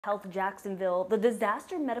Health Jacksonville, the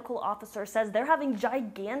disaster medical officer says they're having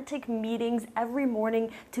gigantic meetings every morning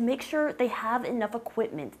to make sure they have enough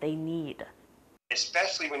equipment they need.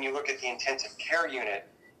 Especially when you look at the intensive care unit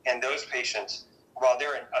and those patients, while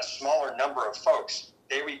they're a smaller number of folks,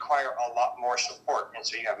 they require a lot more support. And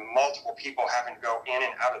so you have multiple people having to go in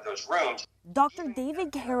and out of those rooms. Dr.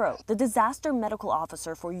 David Caro, the disaster medical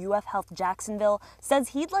officer for UF Health Jacksonville, says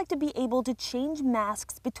he'd like to be able to change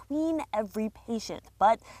masks between every patient,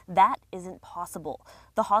 but that isn't possible.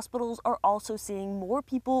 The hospitals are also seeing more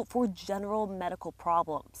people for general medical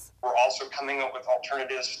problems. We're also coming up with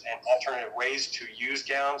alternatives and alternative ways to use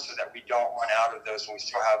gowns so that we don't run out of those and we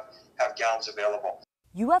still have gowns available.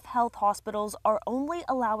 UF Health hospitals are only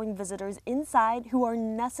allowing visitors inside who are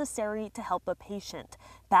necessary to help a patient.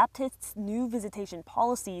 Baptist's new visitation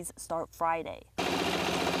policies start Friday.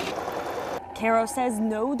 Caro says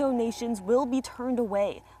no donations will be turned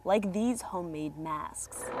away, like these homemade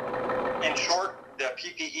masks. In short, the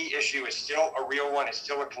PPE issue is still a real one. It's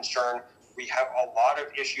still a concern. We have a lot of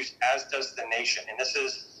issues, as does the nation. And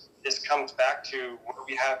this comes back to what do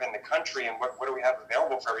we have in the country and what do we have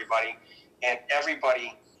available for everybody. And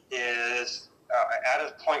everybody is at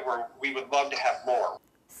a point where we would love to have more.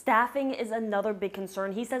 Staffing is another big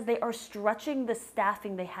concern. He says they are stretching the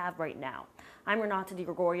staffing they have right now. I'm Renata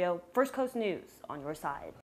DiGregorio, First Coast News on your side.